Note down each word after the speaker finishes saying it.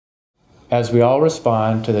as we all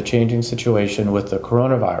respond to the changing situation with the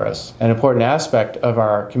coronavirus. An important aspect of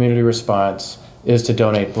our community response is to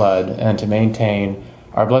donate blood and to maintain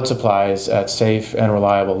our blood supplies at safe and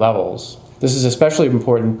reliable levels. This is especially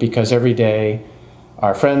important because every day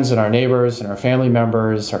our friends and our neighbors and our family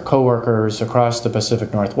members, our coworkers across the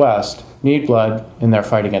Pacific Northwest need blood in their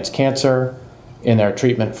fight against cancer, in their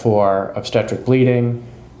treatment for obstetric bleeding,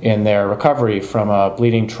 in their recovery from a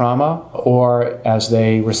bleeding trauma, or as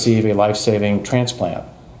they receive a life-saving transplant.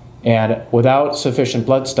 And without sufficient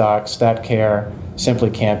blood stocks, that care simply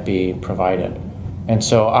can't be provided. And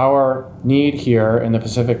so our need here in the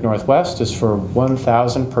Pacific Northwest is for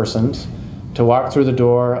 1,000 persons to walk through the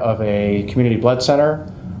door of a community blood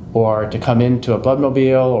center or to come into a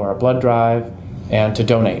bloodmobile or a blood drive and to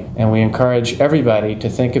donate. And we encourage everybody to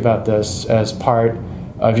think about this as part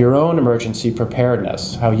of your own emergency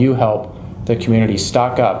preparedness, how you help the community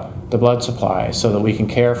stock up the blood supply so that we can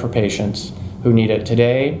care for patients who need it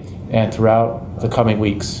today and throughout the coming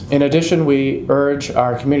weeks. In addition, we urge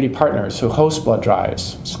our community partners who host blood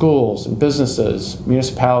drives, schools and businesses,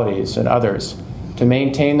 municipalities and others, to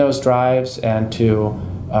maintain those drives and to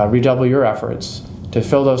redouble your efforts to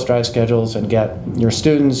fill those drive schedules and get your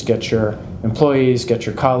students, get your employees, get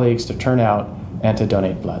your colleagues to turn out and to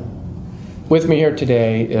donate blood. With me here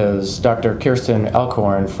today is Dr. Kirsten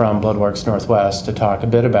Elkhorn from BloodWorks Northwest to talk a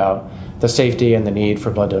bit about the safety and the need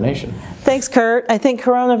for blood donation. Thanks, Kurt. I think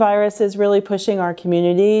coronavirus is really pushing our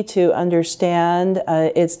community to understand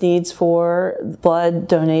its needs for blood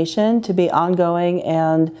donation to be ongoing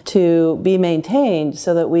and to be maintained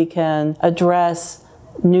so that we can address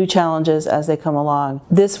new challenges as they come along.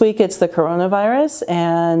 This week it's the coronavirus,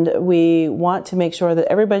 and we want to make sure that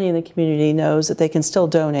everybody in the community knows that they can still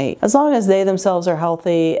donate. As long as they themselves are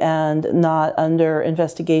healthy and not under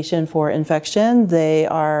investigation for infection, they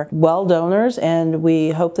are well donors, and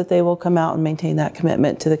we hope that they will come out and maintain that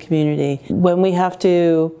commitment to the community. When we have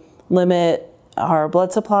to limit our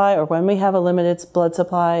blood supply, or when we have a limited blood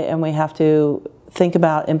supply and we have to think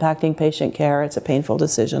about impacting patient care, it's a painful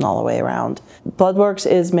decision all the way around. BloodWorks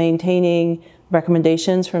is maintaining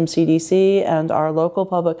recommendations from CDC and our local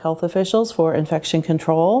public health officials for infection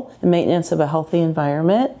control and maintenance of a healthy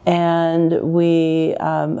environment. And we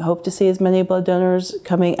hope to see as many blood donors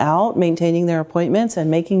coming out, maintaining their appointments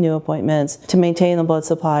and making new appointments to maintain the blood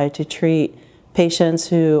supply to treat patients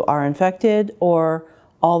who are infected or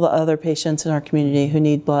all the other patients in our community who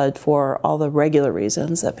need blood for all the regular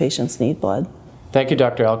reasons that patients need blood. Thank you,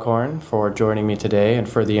 Dr. Elkhorn, for joining me today and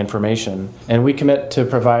for the information. And we commit to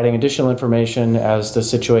providing additional information as the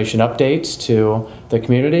situation updates to the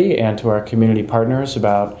community and to our community partners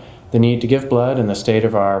about the need to give blood and the state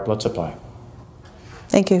of our blood supply.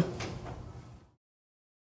 Thank you.